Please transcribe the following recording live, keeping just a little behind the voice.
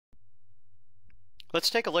Let's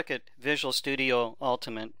take a look at Visual Studio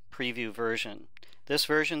Ultimate Preview version. This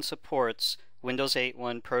version supports Windows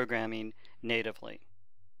 8.1 programming natively.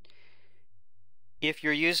 If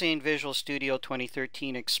you're using Visual Studio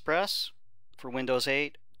 2013 Express for Windows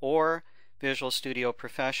 8 or Visual Studio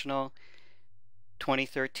Professional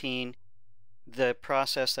 2013, the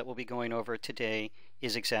process that we'll be going over today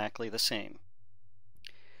is exactly the same.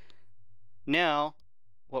 Now,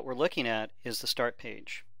 what we're looking at is the Start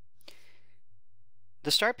page. The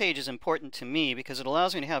Start page is important to me because it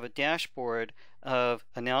allows me to have a dashboard of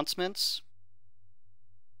announcements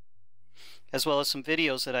as well as some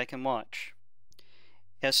videos that I can watch.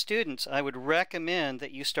 As students, I would recommend that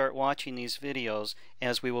you start watching these videos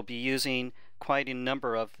as we will be using quite a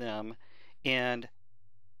number of them, and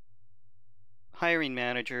hiring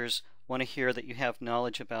managers want to hear that you have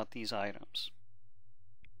knowledge about these items.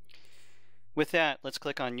 With that, let's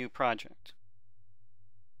click on New Project.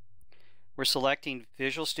 We're selecting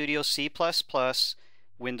Visual Studio C++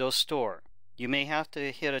 Windows Store. You may have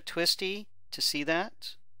to hit a twisty to see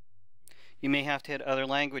that. You may have to hit other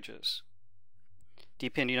languages,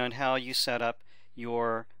 depending on how you set up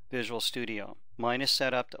your Visual Studio. Mine is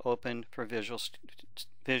set up to open for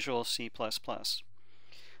Visual C++.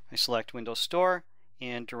 I select Windows Store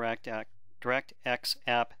and DirectX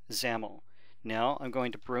app XAML. Now I'm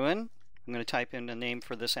going to Bruin. I'm going to type in the name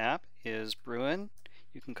for this app is Bruin.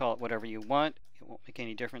 You can call it whatever you want. It won't make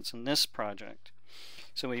any difference in this project.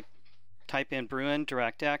 So we type in Bruin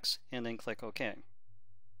DirectX and then click OK. It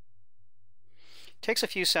takes a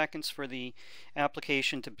few seconds for the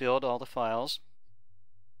application to build all the files.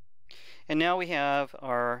 And now we have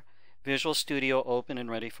our Visual Studio open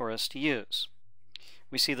and ready for us to use.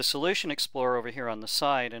 We see the Solution Explorer over here on the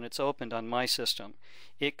side, and it's opened on my system.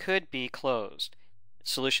 It could be closed.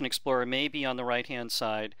 Solution Explorer may be on the right-hand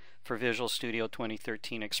side for Visual Studio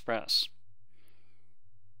 2013 Express.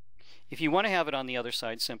 If you want to have it on the other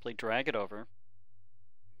side, simply drag it over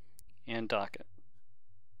and dock it.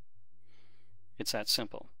 It's that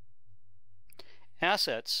simple.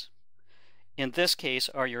 Assets, in this case,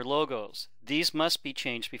 are your logos. These must be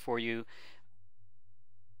changed before you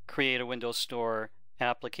create a Windows Store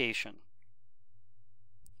application.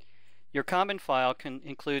 Your common file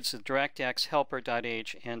includes the DirectX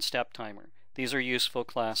helper.h and step timer. These are useful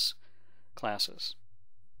classes.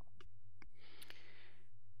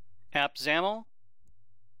 App XAML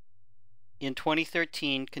in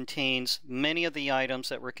 2013 contains many of the items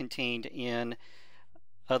that were contained in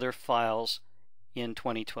other files in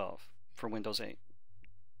 2012 for Windows 8.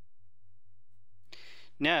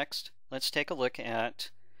 Next, let's take a look at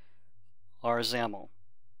our XAML.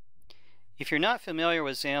 If you're not familiar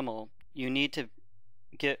with XAML, you need to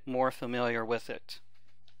get more familiar with it.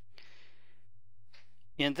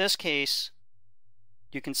 In this case,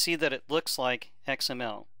 you can see that it looks like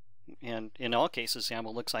XML, and in all cases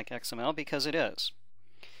XAML looks like XML because it is.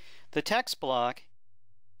 The text block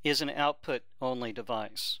is an output only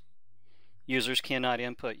device. Users cannot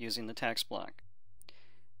input using the text block.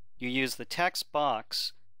 You use the text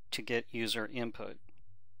box to get user input.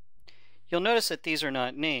 You'll notice that these are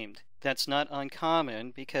not named. That's not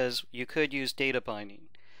uncommon because you could use data binding.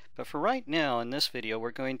 But for right now in this video we're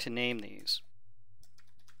going to name these.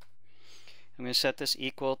 I'm going to set this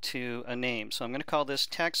equal to a name. So I'm going to call this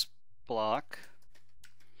text block,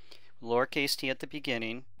 lowercase t at the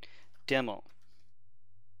beginning, demo.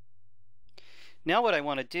 Now what I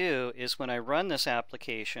want to do is when I run this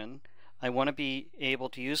application, I want to be able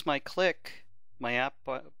to use my app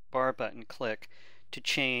bar button click to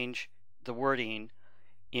change the wording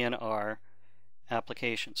in our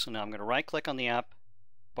application. So now I'm going to right click on the app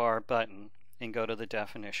bar button and go to the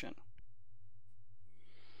definition.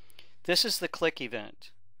 This is the click event.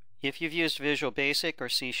 If you've used Visual Basic or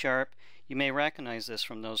C#, you may recognize this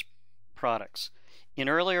from those products. In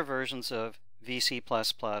earlier versions of VC++,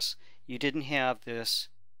 you didn't have this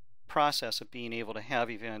process of being able to have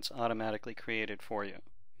events automatically created for you.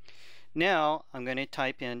 Now I'm going to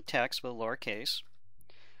type in text with lowercase,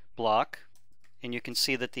 block, and you can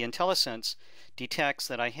see that the IntelliSense detects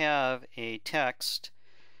that I have a text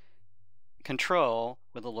control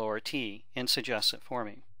with a lower t and suggests it for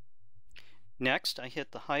me. Next, I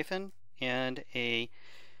hit the hyphen and a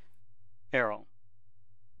arrow.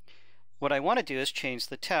 What I want to do is change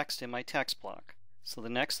the text in my text block. So the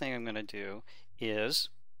next thing I'm going to do is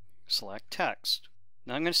select text.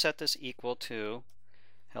 Now I'm going to set this equal to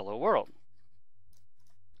Hello World.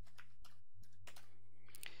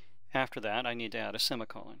 After that, I need to add a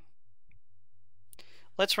semicolon.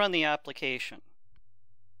 Let's run the application.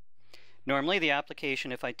 Normally the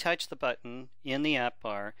application, if I touch the button in the app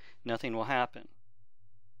bar, nothing will happen.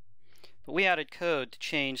 but we added code to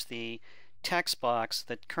change the text box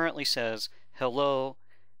that currently says hello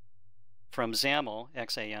from XAML,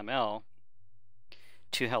 XAML,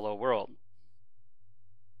 to hello world.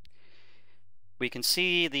 We can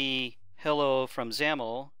see the hello from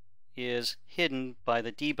XAML is hidden by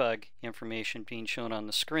the debug information being shown on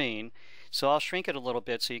the screen. So I'll shrink it a little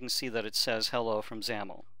bit so you can see that it says hello from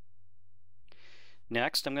XAML.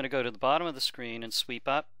 Next, I'm going to go to the bottom of the screen and sweep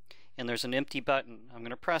up, and there's an empty button. I'm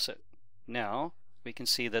going to press it. Now we can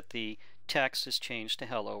see that the text is changed to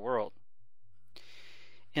hello world.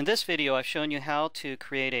 In this video, I've shown you how to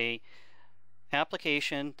create a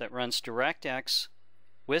application that runs DirectX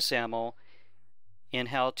with XAML and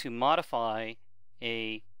how to modify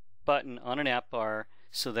a button on an app bar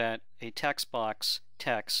so that a text box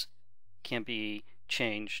text can be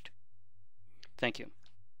changed. Thank you.